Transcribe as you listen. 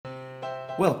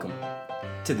Welcome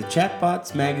to the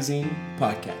Chatbots Magazine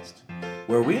Botcast,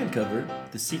 where we uncover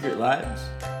the secret lives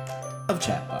of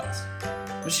chatbots,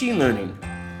 machine learning,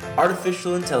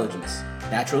 artificial intelligence,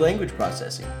 natural language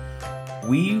processing.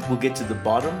 We will get to the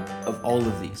bottom of all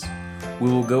of these.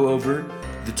 We will go over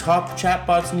the top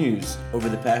chatbots news over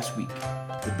the past week,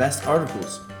 the best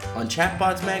articles on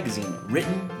Chatbots Magazine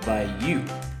written by you,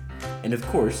 and of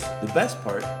course, the best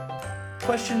part,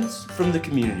 questions from the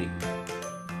community.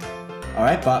 All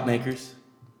right, bot makers,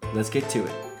 let's get to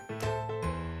it.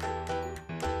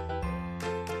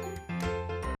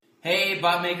 Hey,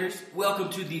 bot makers, welcome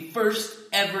to the first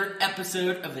ever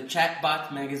episode of the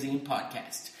Chatbots Magazine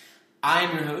Podcast. I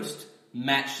am your host,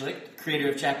 Matt Schlicht, creator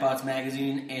of Chatbots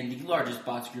Magazine and the largest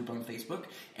bots group on Facebook,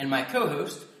 and my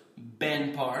co-host,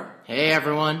 Ben Parr. Hey,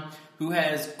 everyone. Who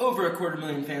has over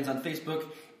 250,000 fans on Facebook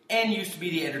and used to be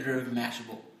the editor of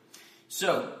Mashable.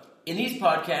 So, in these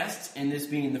podcasts, and this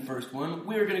being the first one,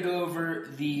 we're going to go over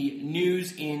the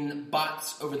news in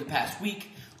bots over the past week,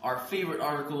 our favorite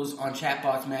articles on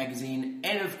Chatbots Magazine,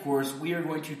 and of course, we are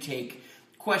going to take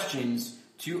questions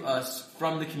to us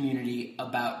from the community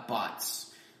about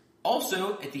bots.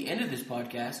 Also, at the end of this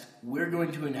podcast, we're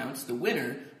going to announce the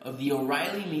winner of the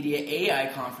O'Reilly Media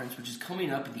AI Conference, which is coming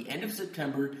up at the end of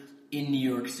September in New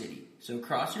York City. So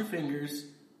cross your fingers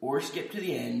or skip to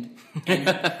the end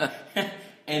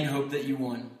and hope that you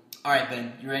won. All right,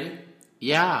 Ben, you ready?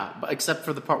 Yeah, but except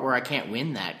for the part where I can't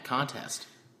win that contest.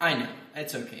 I know,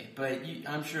 it's okay, but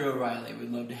I'm sure O'Reilly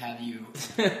would love to have you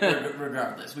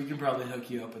regardless. We can probably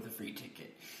hook you up with a free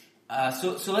ticket.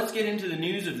 So let's get into the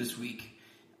news of this week.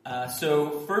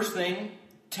 So first thing,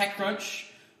 TechCrunch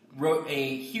wrote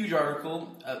a huge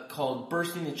article called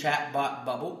Bursting the Chatbot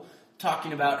Bubble,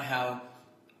 talking about how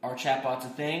are chatbots a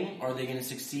thing? Are they going to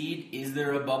succeed? Is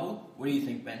there a bubble? What do you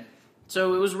think, Ben?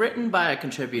 So it was written by a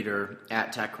contributor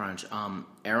at TechCrunch,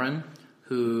 Aaron,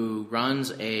 who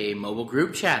runs a mobile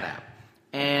group chat app.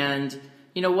 And,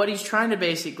 you know, what he's trying to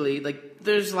basically,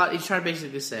 he's trying to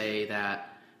basically say that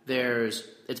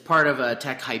it's part of a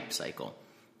tech hype cycle.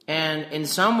 And in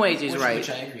some ways he's right. Which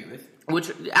I agree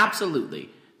with. Absolutely.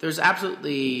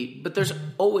 But there's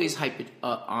always hype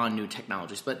on new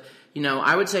technologies. But, you know,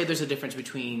 I would say there's a difference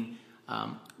between,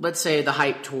 let's say, the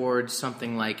hype towards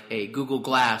something like a Google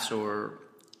Glass or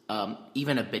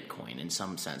even a Bitcoin in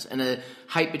some sense, and a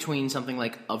hype between something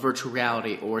like a virtual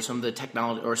reality or some of the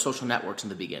technology or social networks in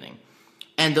the beginning.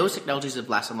 And those technologies have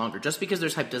lasted longer. Just because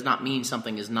there's hype does not mean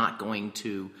something is not going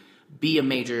to be a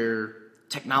major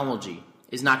technology,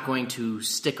 is not going to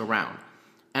stick around.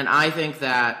 And I think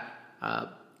that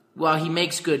while he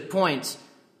makes good points,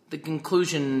 the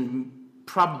conclusion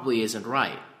probably isn't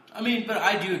right. I mean, but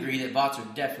I do agree that bots are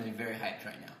definitely very hyped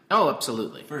right now. Oh,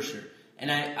 absolutely. For sure.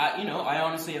 And I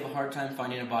honestly have a hard time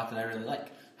finding a bot that I really like.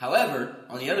 However,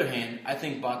 on the other hand, I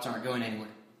think bots aren't going anywhere.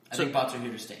 I think bots are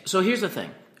here to stay. So here's the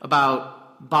thing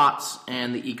about bots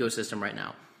and the ecosystem right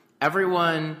now.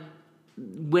 Everyone,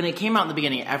 when it came out in the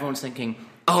beginning, everyone's thinking,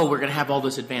 oh, we're going to have all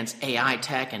this advanced AI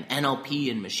tech and NLP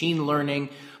and machine learning.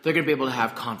 They're going to be able to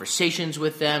have conversations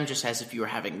with them just as if you were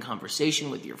having a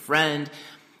conversation with your friend.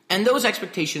 And those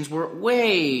expectations were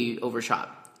way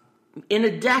overshot. In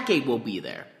a decade, we'll be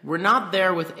there. We're not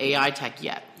there with AI tech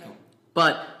yet. No.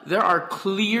 But there are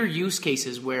clear use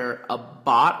cases where a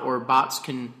bot or bots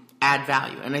can add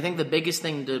value. And I think the biggest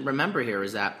thing to remember here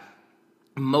is that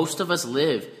most of us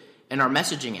live in our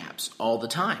messaging apps all the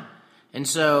time. And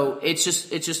so it's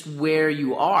just where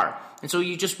you are. And so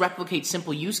you just replicate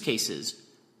simple use cases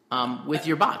with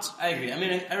your bots. I agree. I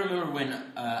mean, I remember when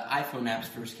iPhone apps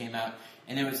first came out,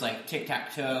 and there was like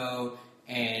tic-tac-toe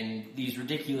and these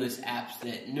ridiculous apps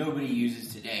that nobody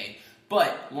uses today.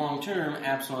 But long-term,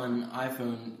 apps on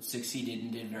iPhone succeeded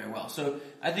and did very well. So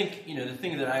I think, you know, the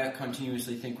thing that I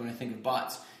continuously think when I think of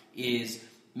bots is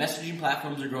messaging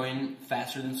platforms are growing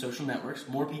faster than social networks.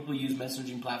 More people use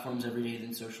messaging platforms every day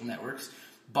than social networks.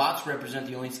 Bots represent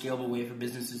the only scalable way for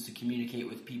businesses to communicate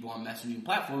with people on messaging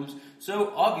platforms.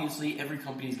 So obviously, every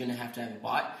company is going to have a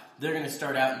bot. They're going to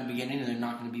start out in the beginning and they're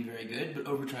not going to be very good, but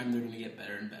over time they're going to get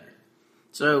better and better.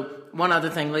 So one other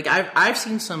thing, I've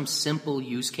seen some simple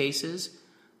use cases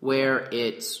where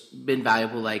it's been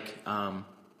valuable. Like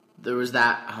there was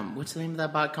that what's the name of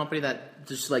that bot company that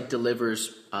just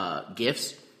delivers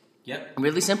gifts? Yep. A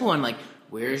really simple one, like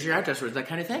where's your address, or that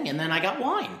kind of thing. And then I got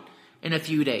wine in a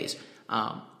few days.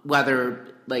 Whether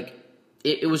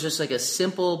it was just like a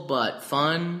simple but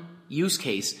fun use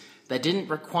case that didn't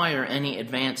require any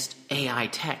advanced AI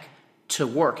tech to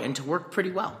work, and to work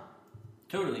pretty well.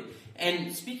 Totally.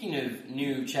 And speaking of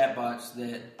new chatbots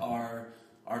that are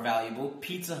valuable,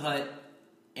 Pizza Hut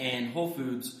and Whole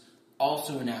Foods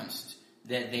also announced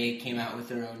that they came out with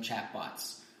their own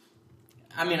chatbots.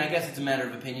 I mean, I guess it's a matter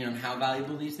of opinion on how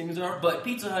valuable these things are, but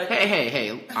Pizza Hut...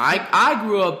 Hey. I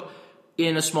grew up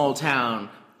in a small town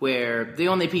where the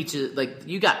only pizza... Like,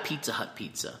 you got Pizza Hut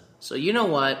pizza. So, you know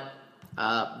what?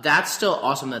 That's still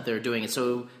awesome that they're doing it.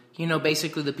 So,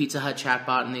 basically the Pizza Hut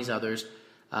chatbot and these others,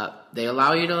 they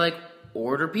allow you to, like,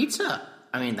 order pizza.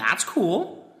 I mean, that's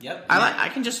cool. Yep. I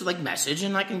can just, like, message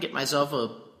and I can get myself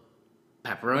a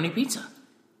pepperoni pizza.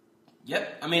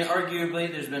 Yep. I mean,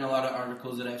 arguably, there's been a lot of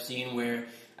articles that I've seen where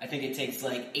I think it takes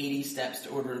like 80 steps to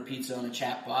order a pizza on a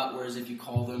chatbot, whereas if you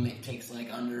call them, it takes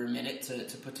like under a minute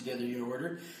to put together your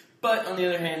order. But on the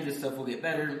other hand, this stuff will get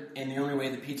better, and the only way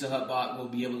the Pizza Hut bot will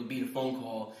be able to beat a phone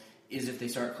call is if they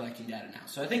start collecting data now.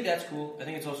 So I think that's cool. I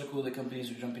think it's also cool that companies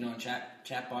are jumping on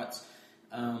chatbots.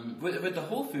 With the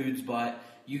Whole Foods bot,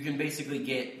 you can basically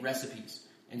get recipes,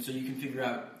 and so you can figure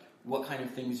out what kind of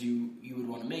things you would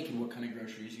want to make and what kind of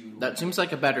groceries you would want. That seems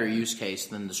like a better use case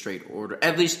than the straight order.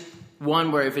 At least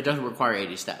one where if it doesn't require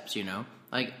 80 steps,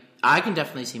 Like, I can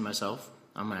definitely see myself.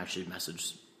 I'm going to actually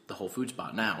message the Whole Foods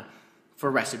bot now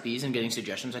for recipes and getting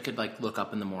suggestions. I could, like, look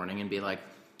up in the morning and be like,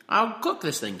 I'll cook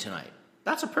this thing tonight.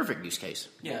 That's a perfect use case.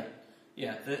 Yeah.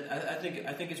 I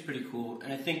think it's pretty cool,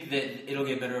 and I think that it'll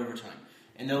get better over time.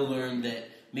 And they'll learn that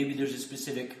maybe there's a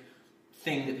specific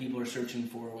thing that people are searching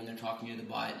for when they're talking to the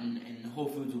bot, and Whole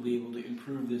Foods will be able to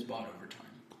improve this bot over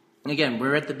time. Again,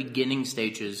 we're at the beginning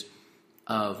stages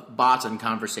of bots and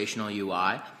conversational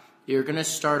UI. You're going to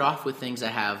start off with things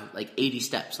that have like 80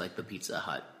 steps, like the Pizza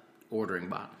Hut ordering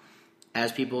bot.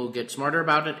 As people get smarter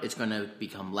about it, it's going to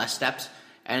become less steps,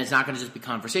 and it's not going to just be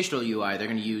conversational UI. They're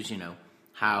going to use,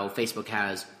 how Facebook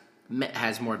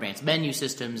has more advanced menu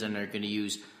systems, and they're going to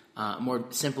use more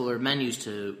simpler menus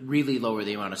to really lower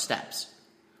the amount of steps.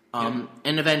 And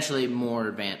eventually more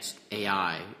advanced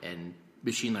AI and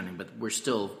machine learning, but we're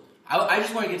still... I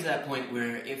just want to get to that point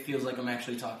where it feels like I'm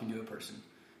actually talking to a person.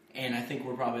 And I think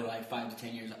we're probably like 5 to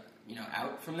 10 years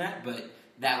out from that, but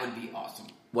that would be awesome.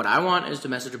 What I want is to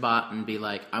message a bot and be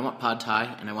like, I want pad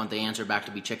thai, and I want the answer back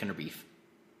to be chicken or beef.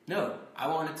 No, I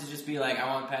want it to just be like, I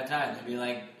want pad thai. And they'd be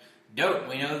like, dope,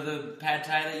 we know the pad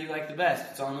thai that you like the best.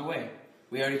 It's on the way.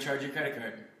 We already charged your credit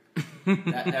card.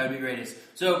 that would be greatest.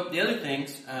 So the other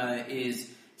things is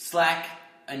Slack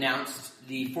announced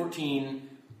the 14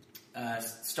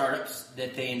 startups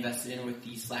that they invested in with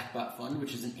the Slackbot Fund,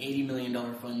 which is an $80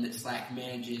 million fund that Slack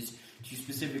manages to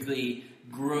specifically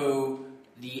grow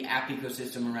the app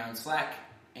ecosystem around Slack.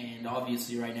 And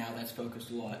obviously right now that's focused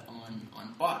a lot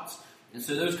on bots. And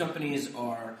so those companies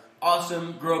are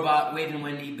Awesome, Growbot, Wade and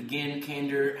Wendy, Begin,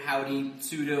 Candor, Howdy,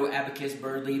 Sudo, Abacus,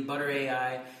 Birdly, Butter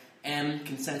AI,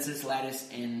 Consensus, Lattice,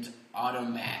 and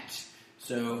Automatch.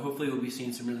 So hopefully we'll be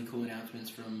seeing some really cool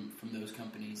announcements from those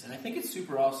companies. And I think it's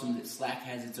super awesome that Slack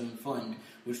has its own fund,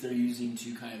 which they're using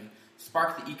to kind of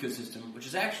spark the ecosystem, which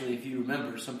is actually, if you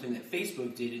remember, something that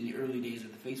Facebook did in the early days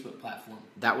of the Facebook platform.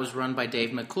 That was run by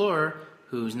Dave McClure,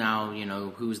 who's now,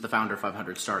 who's the founder of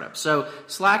 500 Startups. So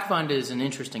Slack Fund is an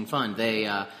interesting fund. They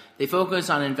focus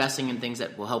on investing in things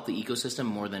that will help the ecosystem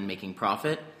more than making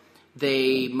profit.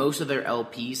 Most of their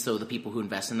LPs, so the people who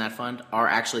invest in that fund, are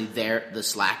actually the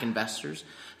Slack investors.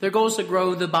 Their goal is to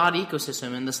grow the bot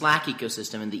ecosystem and the Slack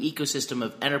ecosystem and the ecosystem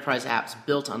of enterprise apps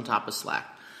built on top of Slack.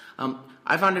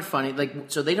 I found it funny,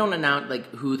 so they don't announce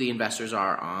who the investors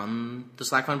are on the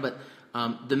Slack fund, but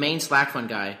the main Slack fund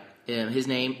guy, his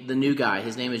name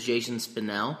is Jason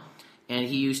Spinell, and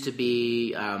he used to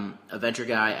be a venture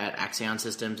guy at Axion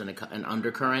Systems and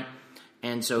Undercurrent.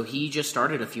 And so he just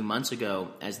started a few months ago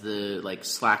as the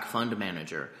Slack fund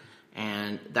manager,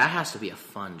 and that has to be a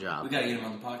fun job. We gotta get him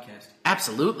on the podcast.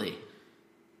 Absolutely.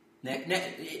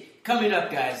 Coming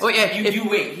up, guys. Oh yeah, you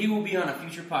wait. He will be on a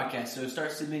future podcast. So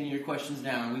start submitting your questions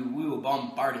now, and we will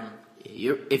bombard him.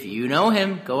 If you know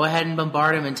him, go ahead and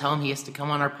bombard him and tell him he has to come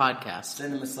on our podcast.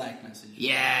 Send him a Slack message.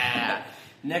 Yeah.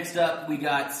 Next up, we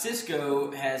got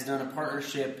Cisco has done a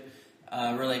partnership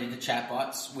related to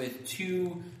chatbots with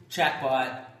two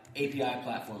chatbot API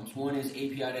platforms. One is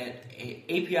API.ai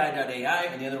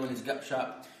and the other one is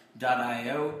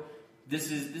Gupshop.io.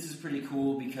 This is pretty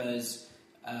cool because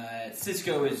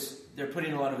Cisco they're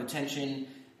putting a lot of attention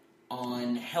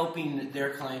on helping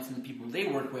their clients and the people they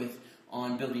work with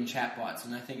on building chatbots.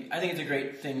 And I think it's a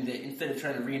great thing that instead of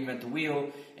trying to reinvent the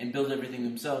wheel and build everything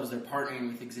themselves, they're partnering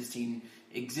with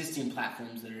existing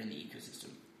platforms that are in the ecosystem.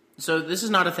 So this is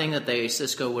not a thing that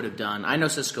Cisco would have done. I know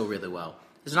Cisco really well.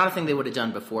 It's not a thing they would have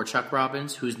done before Chuck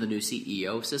Robbins, who's the new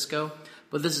CEO of Cisco,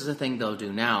 but this is a thing they'll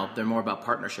do now. They're more about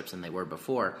partnerships than they were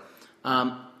before.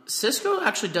 Cisco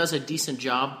actually does a decent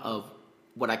job of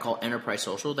what I call enterprise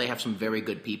social. They have some very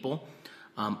good people.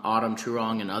 Autumn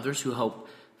Truong, and others who help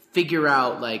figure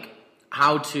out like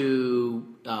how to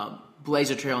blaze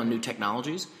a trail in new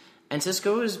technologies. And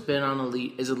Cisco has been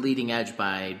is a leading edge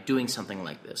by doing something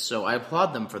like this. So I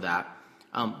applaud them for that.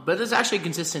 But there's actually a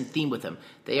consistent theme with them.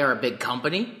 They are a big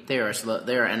company. They are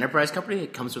an enterprise company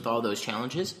that comes with all those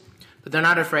challenges. But they're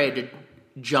not afraid to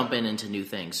jump into new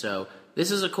things. So this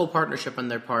is a cool partnership on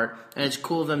their part. And it's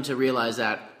cool of them to realize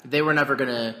that they were never going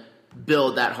to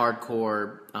build that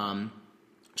hardcore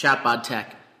chatbot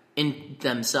tech in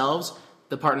themselves.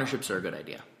 The partnerships are a good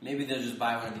idea. Maybe they'll just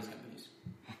buy one of these companies.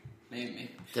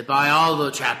 Maybe. To buy all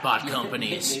the chatbot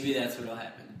companies. Maybe that's what'll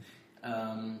happen.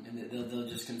 And they'll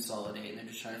just consolidate, and they're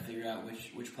just trying to figure out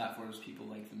which platforms people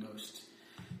like the most.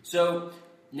 So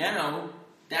now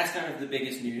that's kind of the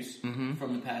biggest news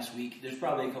from the past week. There's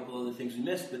probably a couple other things we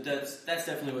missed, but that's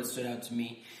definitely what stood out to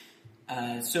me.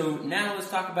 So now let's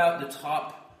talk about the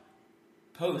top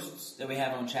posts that we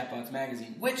have on Chatbots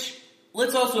Magazine, which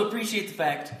let's also appreciate the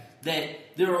fact that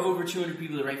there are over 200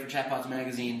 people that write for Chatbots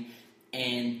Magazine,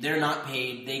 and they're not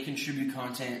paid. They contribute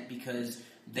content because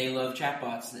they love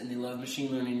chatbots, and they love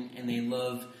machine learning, and they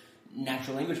love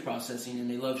natural language processing, and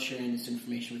they love sharing this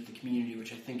information with the community,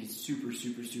 which I think is super,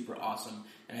 super, super awesome.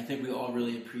 And I think we all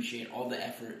really appreciate all the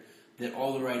effort that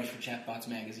all the writers for Chatbots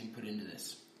Magazine put into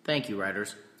this. Thank you,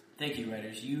 writers. Thank you,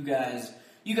 writers. You guys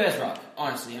rock,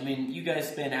 honestly. I mean, you guys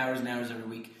spend hours and hours every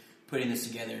week putting this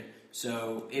together.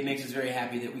 So it makes us very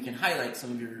happy that we can highlight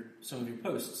some of your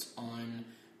posts on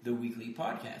the weekly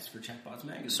podcast for Chatbots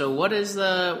Magazine. So what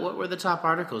were the top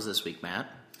articles this week, Matt?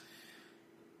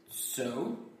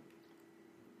 So,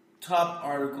 top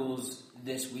articles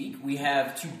this week. We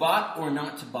have to bot or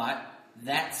not to bot.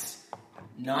 That's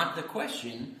not the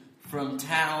question from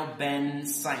Tal Ben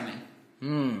Simon.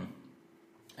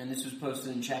 And this was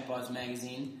posted in Chatbots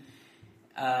Magazine.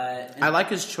 I like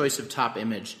his choice of top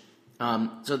image.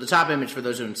 So the top image, for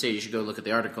those who don't see it, you should go look at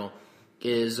the article,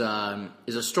 is a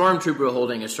stormtrooper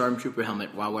holding a stormtrooper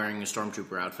helmet while wearing a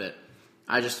stormtrooper outfit.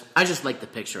 I just like the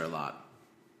picture a lot.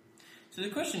 So the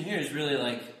question here is really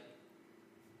like,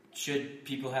 should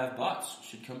people have bots?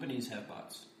 Should companies have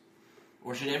bots?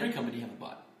 Or should every company have a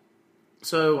bot?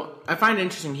 So I find it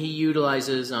interesting. He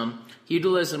utilizes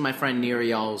my friend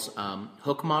Niriyal's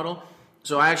hook model.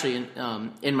 So I actually,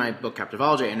 in my book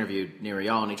Captivology, I interviewed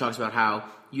Niriyal, and he talks about how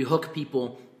you hook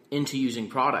people into using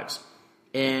products.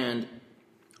 And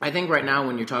I think right now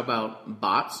when you're talking about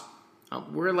bots,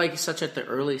 we're like such at the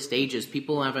early stages.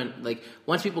 People haven't, like,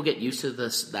 once people get used to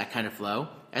that kind of flow,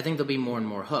 I think they'll be more and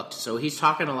more hooked. So he's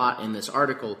talking a lot in this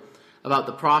article about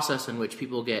the process in which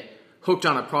people get hooked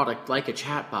on a product like a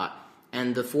chatbot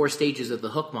and the 4 stages of the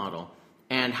hook model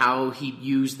and how he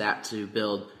used that to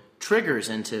build triggers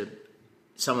into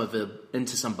some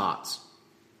bots.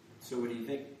 So what do you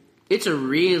think? It's a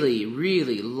really,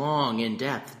 really long,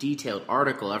 in-depth, detailed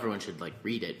article. Everyone should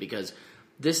read it because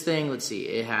this thing, let's see,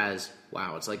 it has,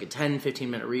 it's like a 10,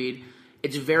 15-minute read.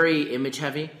 It's very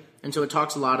image-heavy, and so it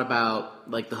talks a lot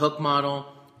about the hook model,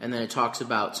 and then it talks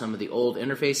about some of the old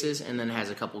interfaces, and then it has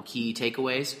a couple key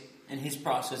takeaways. And his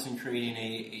process in creating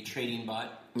a trading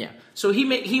bot. Yeah. So he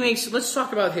makes. Let's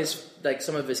talk about his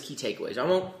some of his key takeaways. I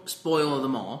won't spoil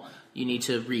them all. You need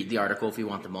to read the article if you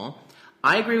want them all.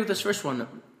 I agree with this first one.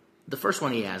 The first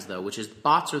one he has, though, which is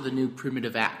bots are the new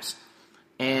primitive apps,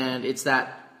 and it's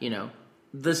that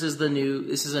this is a new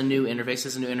interface. This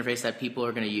is a new interface that people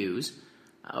are going to use,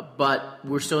 but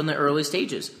we're still in the early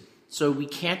stages, so we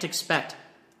can't expect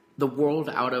the world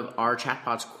out of our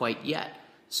chatbots quite yet.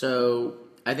 So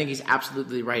I think he's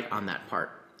absolutely right on that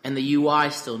part, and the UI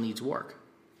still needs work.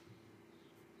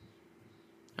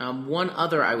 One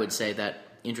other I would say that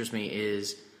interests me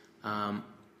is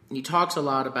he talks a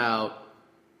lot about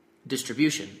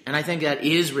distribution, and I think that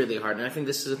is really hard, and I think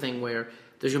this is a thing where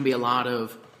there's going to be a lot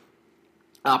of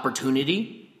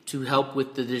opportunity to help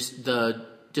with the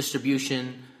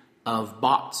distribution of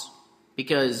bots,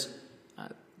 because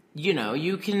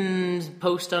you can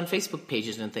post on Facebook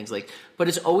pages and things but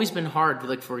it's always been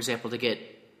hard, for example, to get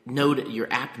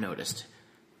your app noticed.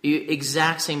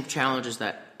 Exact same challenges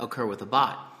that occur with a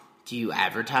bot. Do you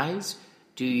advertise?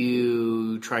 Do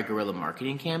you try guerrilla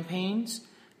marketing campaigns?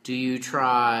 What do you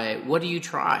try?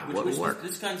 What will work?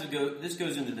 This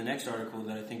goes into the next article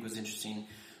that I think was interesting,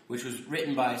 which was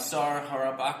written by Sar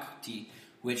Harabakti,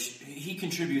 which he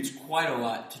contributes quite a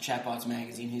lot to Chatbots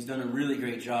Magazine. He's done a really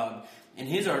great job. And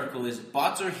his article is,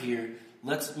 bots are here,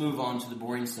 let's move on to the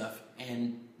boring stuff.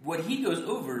 And what he goes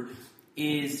over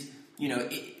is,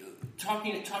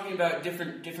 talking about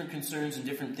different concerns and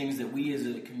different things that we as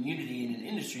a community and an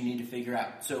industry need to figure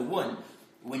out. So one,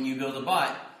 when you build a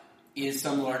bot, is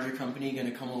some larger company going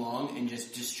to come along and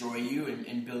just destroy you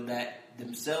and build that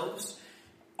themselves?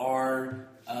 Or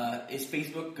is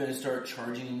Facebook going to start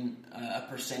charging a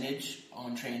percentage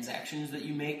on transactions that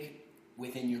you make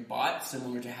within your bot,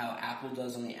 similar to how Apple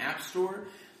does on the App Store?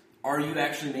 Are you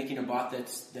actually making a bot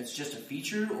that's just a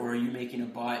feature, or are you making a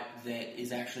bot that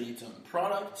is actually its own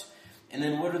product? And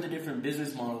then what are the different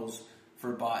business models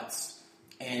for bots,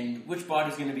 and which bot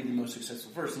is going to be the most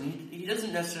successful first? And he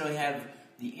doesn't necessarily have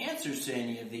the answers to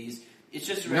any of these. It's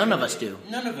just none of us do.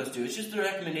 None of us do. It's just a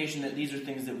recommendation that these are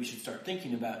things that we should start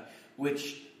thinking about,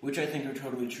 which I think are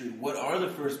totally true. What are the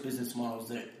first business models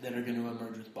that are going to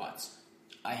emerge with bots?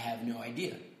 I have no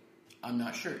idea. I'm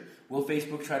not sure. Will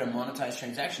Facebook try to monetize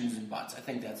transactions in bots? I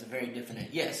think that's a very definite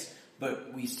yes,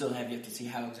 but we still have yet to see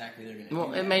how exactly they're going to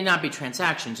do that. It may not be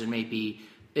transactions. It may be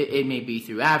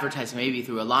through advertising, maybe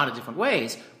through a lot of different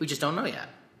ways. We just don't know yet.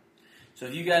 So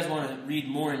if you guys want to read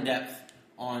more in depth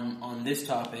on this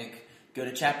topic, go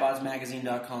to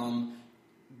chatbotsmagazine.com,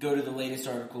 go to the latest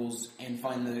articles, and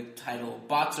find the title,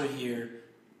 Bots Are Here.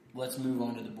 Let's move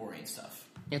on to the boring stuff.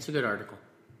 It's a good article.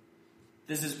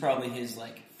 This is probably his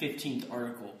 15th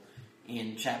article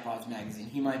in Chatbots Magazine.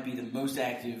 He might be the most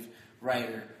active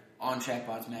writer on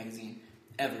Chatbots Magazine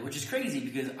ever, which is crazy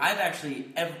because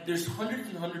there's hundreds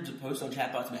and hundreds of posts on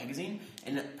Chatbots Magazine,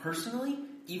 and personally,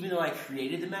 even though I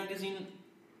created the magazine,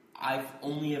 I've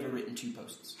only ever written 2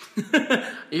 posts.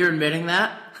 You're admitting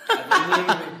that? I've only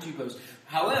ever written 2 posts.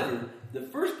 However, the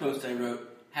first post I wrote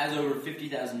has over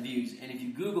 50,000 views, and if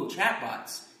you Google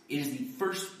chatbots, it is the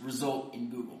first result in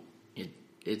Google.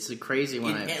 It's a crazy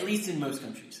one. At least in most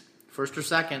countries. First or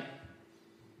second.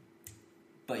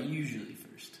 But usually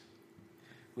first.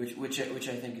 Which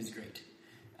I think is great.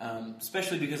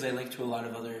 Especially because I link to a lot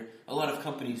of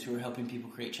companies who are helping people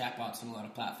create chatbots on a lot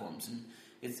of platforms. And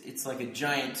it's like a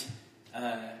giant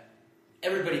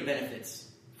everybody benefits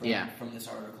from this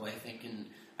article, I think. And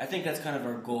I think that's kind of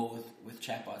our goal with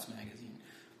Chatbots Magazine.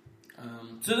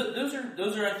 So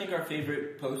those are I think our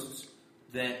favorite posts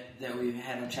that we've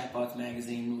had on Chatbots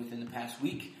Magazine within the past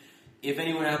week. If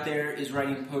anyone out there is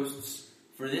writing posts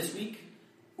for this week,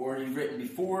 or you've written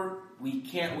before, we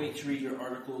can't wait to read your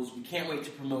articles. We can't wait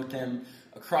to promote them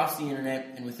across the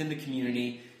internet and within the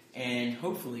community. And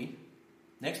hopefully,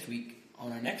 next week,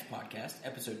 on our next podcast,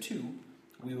 episode 2,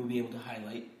 we will be able to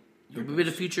highlight your We'll be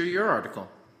able to feature your article.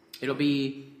 It'll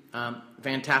be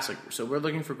fantastic. So we're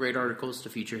looking for great articles to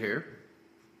feature here.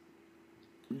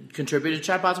 Contribute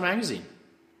to Chatbots Magazine.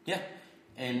 Yeah,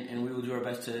 and we will do our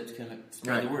best to kind of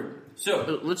spread the word.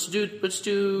 So let's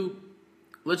do.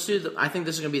 I think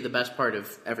this is going to be the best part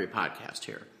of every podcast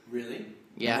here. Really?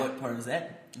 Yeah. What part is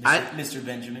that, Mr.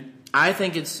 Benjamin? I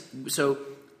think it's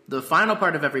the final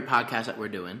part of every podcast that we're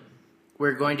doing.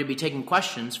 We're going to be taking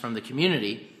questions from the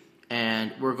community,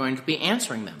 and we're going to be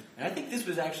answering them. And I think this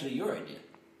was actually your idea.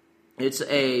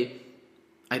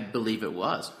 I believe it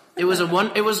was. It was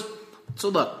So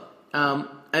look,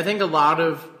 I think a lot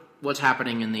of what's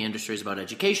happening in the industry is about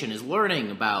education, is learning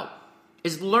about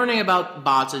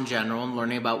bots in general and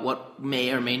learning about what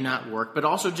may or may not work, but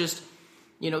also just,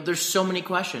 there's so many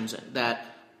questions that,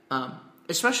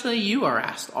 especially you are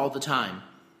asked all the time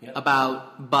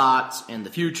about bots and the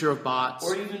future of bots.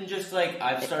 Or even just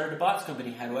I've started a bots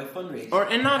company, how do I fundraise?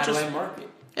 How do I market?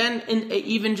 And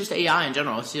even just AI in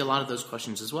general, I see a lot of those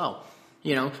questions as well.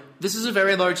 This is a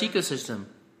very large ecosystem.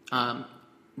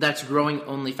 That's growing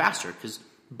only faster because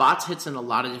bots hits in a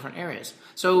lot of different areas.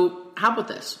 So how about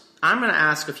this? I'm going to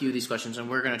ask a few of these questions, and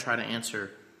we're going to try to answer,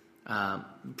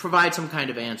 provide some kind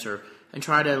of answer, and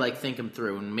try to think them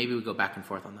through, and maybe we go back and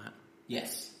forth on that.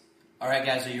 Yes. All right,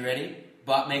 guys, are you ready?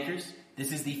 Bot makers,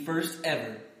 this is the first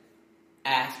ever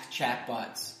Ask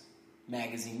Chatbots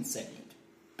Magazine segment.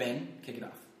 Ben, kick it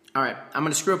off. All right, I'm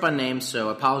going to screw up on names, so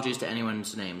apologies to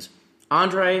anyone's names.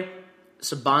 Andre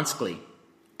Sabonsky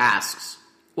asks,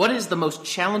 what is the most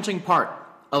challenging part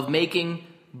of making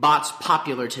bots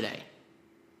popular today?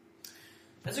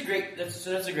 That's a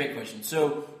great question.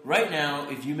 So right now,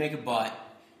 if you make a bot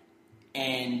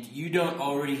and you don't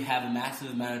already have a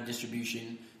massive amount of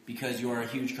distribution because you're a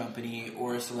huge company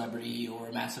or a celebrity or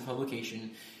a massive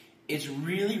publication, it's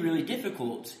really, really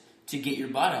difficult to get your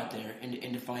bot out there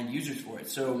and to find users for it.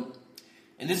 So,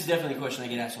 and this is definitely a question I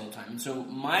get asked all the time. And so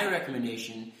my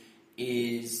recommendation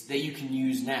is that you can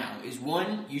use now is,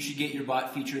 one, you should get your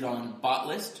bot featured on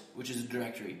BotList, which is a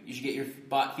directory. You should get your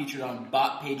bot featured on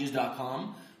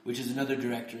botpages.com, which is another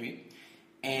directory.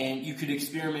 And you could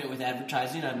experiment with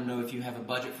advertising. I don't know if you have a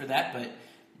budget for that, but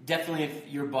definitely if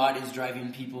your bot is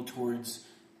driving people towards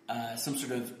some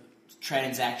sort of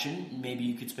transaction, maybe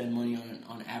you could spend money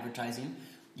on advertising.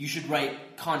 you should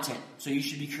write content. So you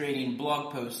should be creating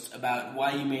blog posts about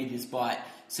why you made this bot,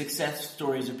 success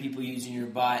stories of people using your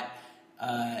bot,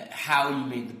 how you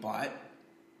made the bot.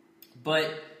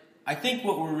 But I think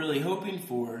what we're really hoping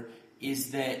for is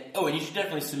that, and you should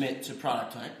definitely submit to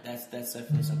Product Hunt. That's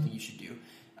definitely something you should do.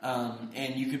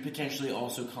 And you could potentially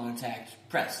also contact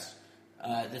press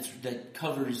that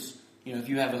covers, if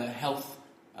you have a health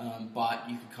bot,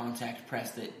 you can contact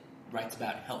press that writes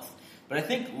about health. But I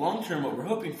think long-term what we're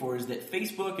hoping for is that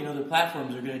Facebook and other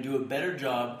platforms are going to do a better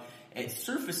job at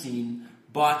surfacing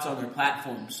bots on their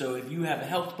platform. So if you have a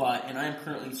health bot and I'm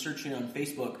currently searching on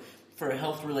Facebook for a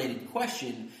health-related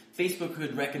question, Facebook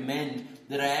could recommend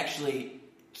that I actually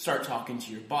start talking to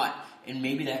your bot, and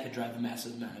maybe that could drive a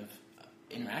massive amount of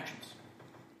interactions.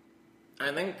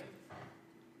 I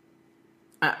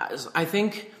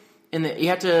think you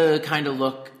have to kind of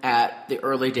look at the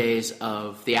early days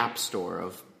of the App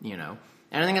Store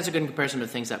and I think that's a good comparison to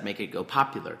things that make it go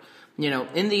popular.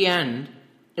 In the end,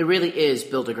 it really is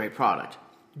build a great product.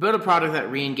 Build a product that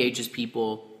re-engages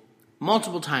people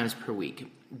multiple times per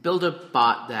week. Build a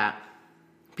bot that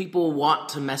people want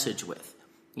to message with,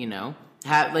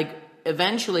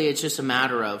 eventually it's just a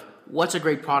matter of what's a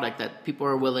great product that people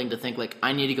are willing to think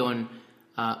I need to go and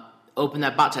open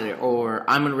that bot today, or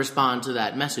I'm going to respond to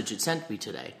that message it sent me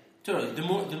today. Totally.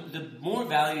 The more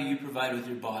value you provide with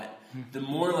your bot, the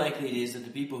more likely it is that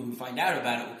the people who find out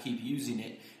about it will keep using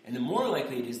it, and the more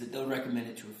likely it is that they'll recommend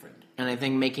it to a friend. And I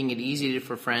think making it easy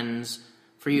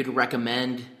for you to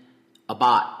recommend a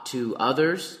bot to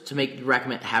others,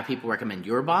 have people recommend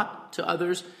your bot to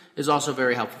others, is also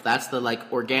very helpful. That's the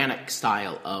organic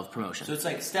style of promotion. So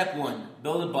it's step one,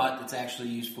 build a bot that's actually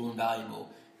useful and valuable,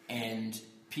 and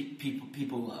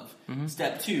people love. Mm-hmm.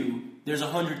 Step two, there's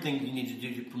 100 things you need to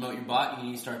do to promote your bot. You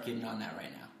need to start getting on that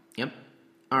right now. Yep.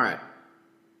 All right.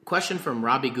 Question from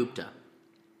Robbie Gupta.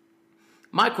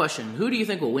 My question, who do you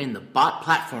think will win the bot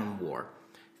platform war?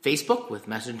 Facebook with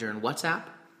Messenger and WhatsApp?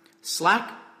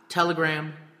 Slack,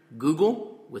 Telegram,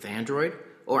 Google with Android?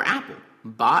 Or Apple,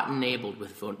 bot-enabled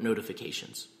with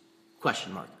notifications?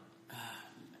 Question mark.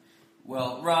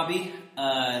 Well, Robbie,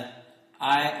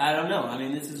 I don't know.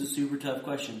 This is a super tough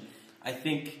question. I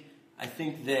think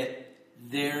that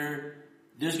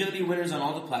there's going to be winners on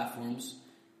all the platforms,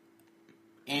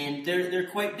 and they're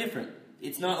quite different.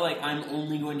 It's not like I'm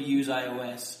only going to use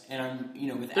iOS and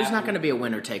I'm with There's Apple. not going to be a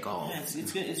winner take all. Yeah,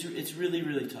 it's really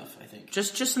really tough. I think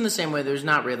just in the same way there's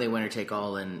not really a winner take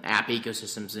all in app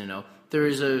ecosystems.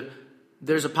 There's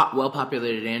a well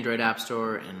populated Android app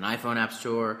store and an iPhone app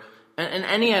store and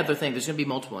any other thing. There's going to be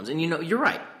multiple ones. And you're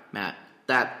right, Matt,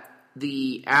 that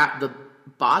the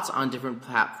bots on different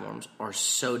platforms are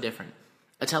so different.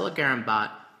 A Telegram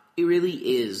bot, it really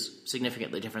is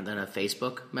significantly different than a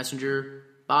Facebook Messenger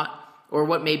bot, or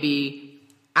what maybe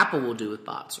Apple will do with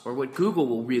bots, or what Google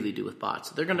will really do with bots.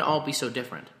 They're going to all be so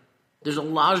different. There's a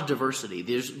lot of diversity.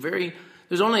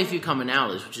 There's only a few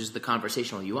commonalities, which is the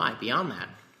conversational UI. Beyond that,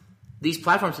 these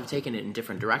platforms have taken it in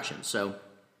different directions. So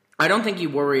I don't think you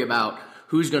worry about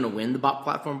who's going to win the bot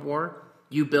platform war.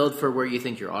 You build for where you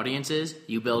think your audience is.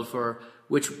 You build for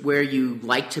where you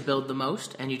like to build the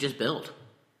most, and you just build.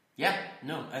 Yeah,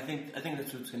 no, I think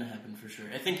that's what's going to happen for sure.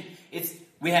 I think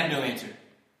we have no answer.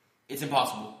 It's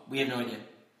impossible. We have no idea.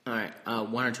 All right,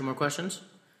 one or two more questions?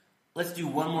 Let's do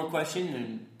one more question,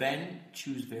 and Ben,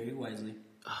 choose very wisely.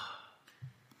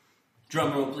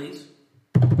 Drum roll, please.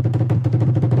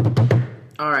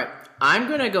 All right, I'm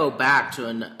going to go back to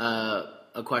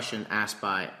a question asked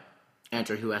by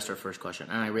Andrew, who asked our first question,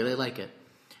 and I really like it.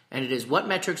 And it is, what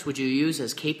metrics would you use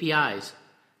as KPIs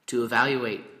to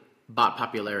evaluate bot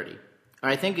popularity? Or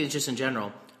I think it's just in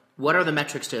general, what are the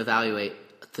metrics to evaluate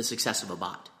the success of a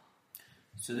bot?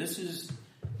 So this is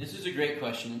a great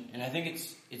question, and I think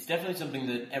it's definitely something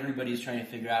that everybody's trying to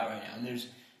figure out right now. And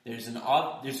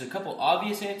there's a couple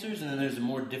obvious answers, and then there's a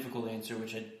more difficult answer,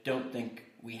 which I don't think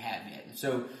we have yet. And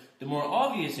so the more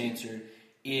obvious answer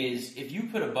is if you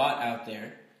put a bot out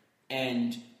there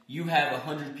and you have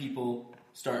 100 people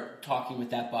start talking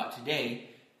with that bot today,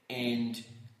 and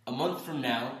a month from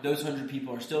now, those 100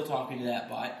 people are still talking to that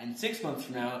bot, and 6 months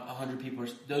from now,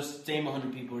 those same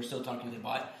 100 people are still talking to the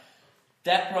bot,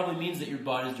 that probably means that your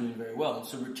bot is doing very well. And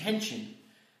so retention,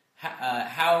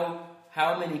 how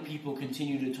many people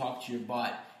continue to talk to your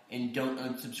bot and don't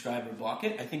unsubscribe or block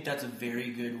it, I think that's a very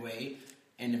good way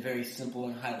and a very simple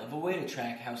and high-level way to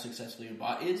track how successful your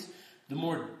bot is. The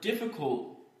more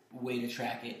difficult way to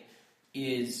track it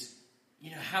is,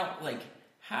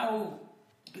 how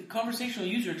conversational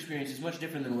user experience is much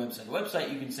different than a website. A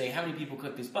website, you can say how many people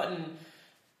click this button,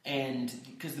 and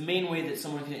because the main way that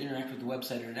someone can interact with the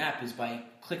website or an app is by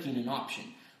clicking an option.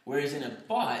 Whereas in a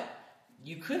bot,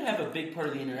 you could have a big part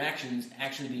of the interactions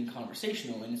actually being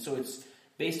conversational, and so it's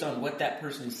based on what that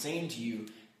person is saying to you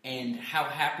and how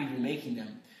happy you're making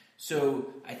them.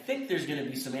 So I think there's going to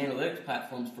be some analytics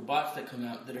platforms for bots that come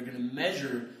out that are going to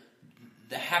measure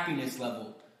the happiness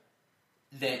level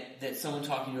that someone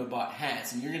talking to a bot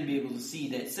has. And you're going to be able to see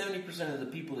that 70% of the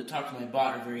people that talk to my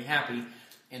bot are very happy,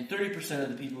 and 30% of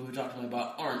the people who talk to my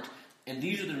bot aren't. And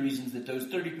these are the reasons that those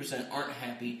 30% aren't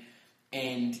happy.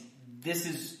 And this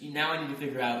is, now I need to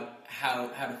figure out how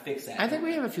to fix that. I think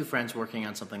we have a few friends working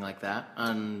on something like that,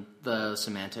 on the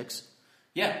semantics.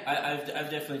 Yeah, I've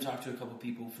definitely talked to a couple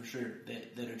people for sure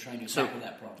that are trying to tackle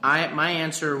that problem. My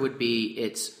answer would be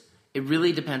it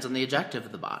really depends on the objective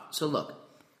of the bot. So look,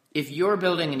 if you're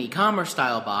building an e-commerce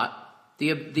style bot,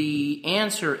 the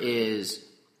answer is,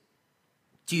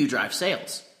 do you drive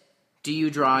sales? Do you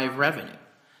drive revenue?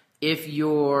 If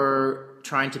you're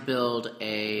trying to build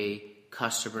a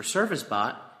customer service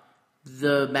bot,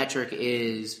 the metric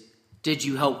is, did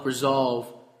you help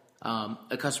resolve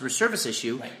a customer service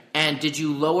issue, right, and did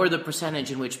you lower the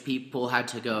percentage in which people had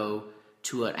to go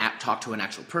to talk to an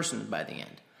actual person by the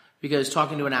end? Because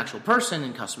talking to an actual person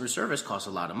in customer service costs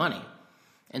a lot of money.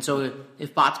 And so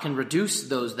if bots can reduce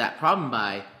that problem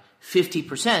by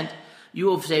 50%, you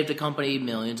will have saved a company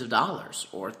millions of dollars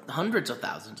or hundreds of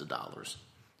thousands of dollars.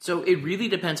 So it really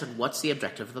depends on what's the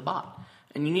objective of the bot.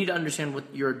 And you need to understand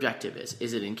what your objective is.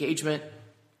 Is it engagement?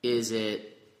 Is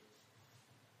it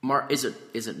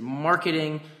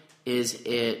marketing? Is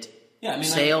it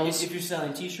sales? Like if you're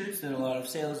selling T-shirts, then a lot of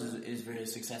sales is very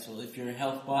successful. If you're a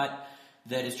health bot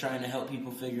that is trying to help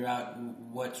people figure out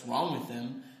what's wrong with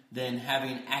them, then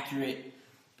having accurate...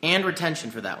 And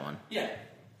retention for that one. Yeah,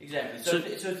 exactly. So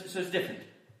it's different.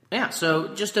 Yeah, so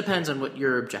it just depends on what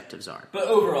your objectives are. But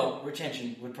overall,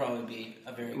 retention would probably be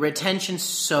a very... Retention's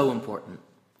so important,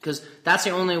 because that's the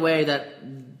only way that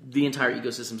the entire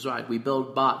ecosystem's right. We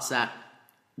build bots that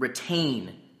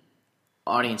retain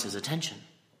audience's attention.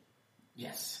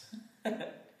 Yes.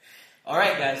 All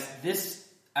right, guys. This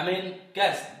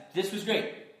was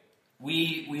great.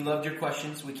 We loved your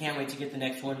questions. We can't wait to get the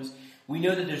next ones. We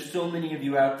know that there's so many of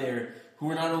you out there who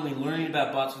are not only learning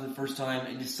about bots for the first time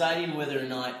and deciding whether or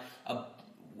not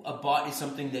a bot is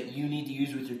something that you need to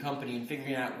use with your company and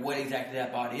figuring out what exactly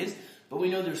that bot is, but we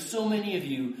know there's so many of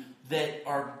you that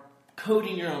are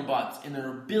coding your own bots and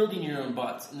they're building your own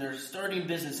bots and they're starting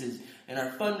businesses and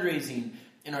are fundraising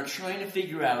and are trying to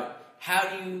figure out how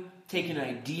do you take an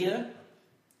idea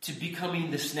to becoming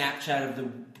the Snapchat of the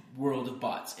world of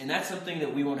bots. And that's something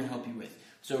that we want to help you with.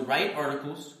 So write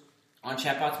articles on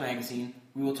Chatbots Magazine.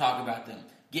 We will talk about them.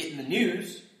 Get in the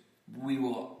news. We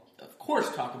will, of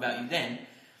course, talk about you then.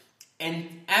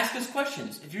 And ask us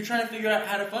questions. If you're trying to figure out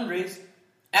how to fundraise,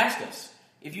 ask us.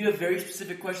 If you have very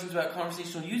specific questions about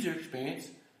conversational user experience,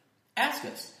 ask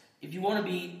us. If you want to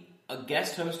be a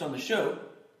guest host on the show,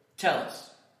 tell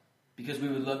us. Because we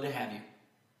would love to have you.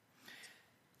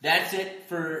 That's it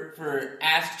for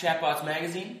Ask Chatbots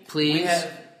Magazine. Please.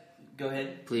 Go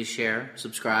ahead. Please share,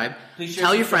 subscribe. Please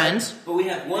tell your friends. But we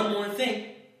have one more thing.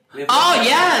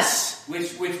 Yes!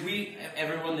 Which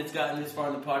everyone that's gotten this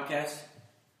far in the podcast,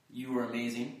 you are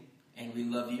amazing, and we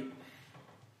love you.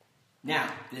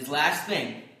 Now, this last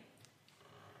thing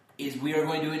is we are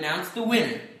going to announce the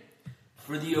winner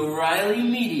for the O'Reilly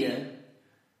Media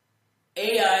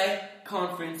AI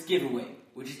Conference giveaway,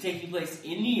 which is taking place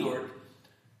in New York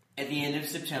at the end of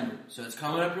September. So it's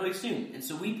coming up really soon. And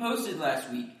so we posted last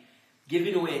week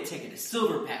giving away a ticket, a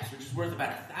Silver Pass, which is worth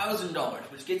about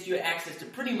 $1,000, which gets you access to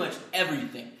pretty much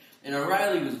everything. And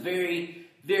O'Reilly was very,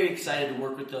 very excited to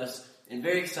work with us and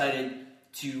very excited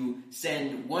to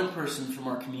send one person from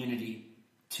our community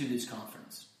to this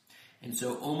conference. And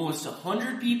so almost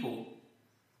 100 people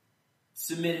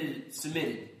submitted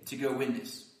to go win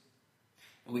this.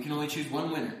 And we can only choose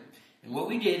one winner. And what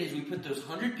we did is we put those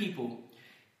 100 people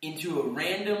into a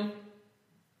random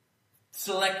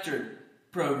selector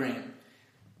program.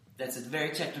 That's a very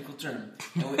technical term.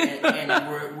 And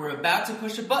we're about to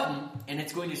push a button, and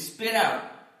it's going to spit out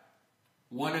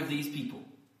one of these people.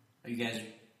 Are you guys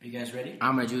ready?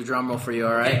 I'm going to do a drum roll for you,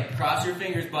 all right? Okay, cross your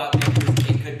fingers, Bob, because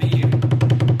it could be you.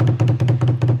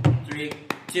 3,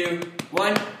 2,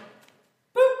 1.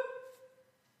 Boop!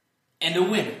 And the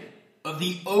winner of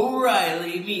the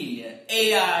O'Reilly Media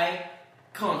AI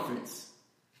Conference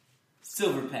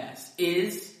Silver Pass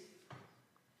is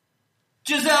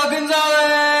Giselle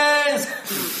Gonzalez!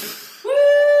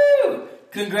 Woo!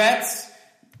 Congrats.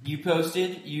 You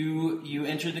posted, you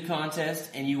entered the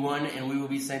contest, and you won, and we will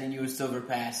be sending you a Silver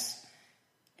Pass.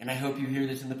 And I hope you hear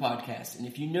this in the podcast. And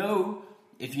if you know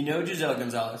Giselle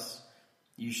Gonzalez,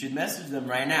 you should message them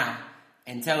right now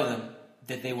and tell them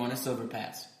that they want a Silver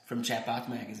Pass from Chatbots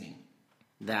Magazine.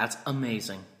 That's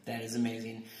amazing. That is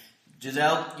amazing.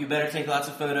 Giselle, you better take lots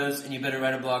of photos and you better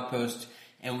write a blog post,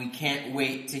 and we can't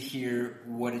wait to hear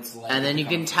what it's like. And then you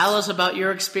can tell us about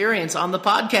your experience on the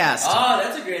podcast. Oh,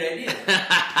 that's a great idea.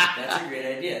 That's a great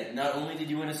idea. Not only did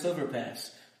you win a Silver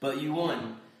Pass, but you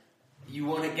won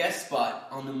a guest spot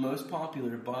on the most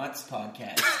popular bots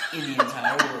podcast in the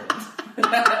entire world.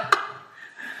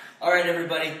 All right,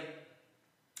 everybody.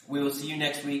 We will see you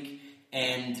next week,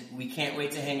 and we can't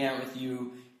wait to hang out with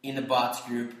you in the bots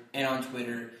group and on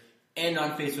Twitter and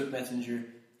on Facebook Messenger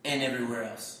and everywhere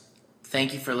else.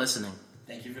 Thank you for listening.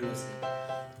 Thank you for listening.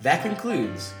 That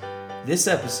concludes this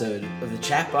episode of the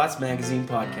Chatbots Magazine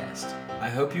Podcast. I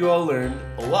hope you all learned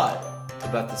a lot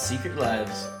about the secret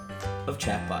lives of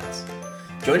chatbots.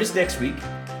 Join us next week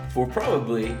for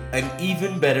probably an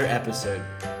even better episode.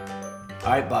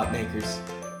 Alright, bot makers.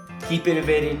 Keep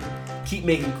innovating, keep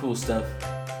making cool stuff,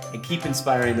 and keep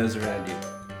inspiring those around you.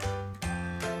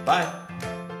 Bye.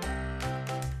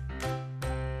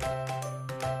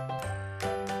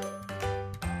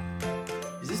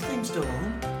 Is this thing still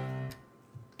on?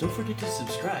 Don't forget to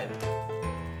subscribe.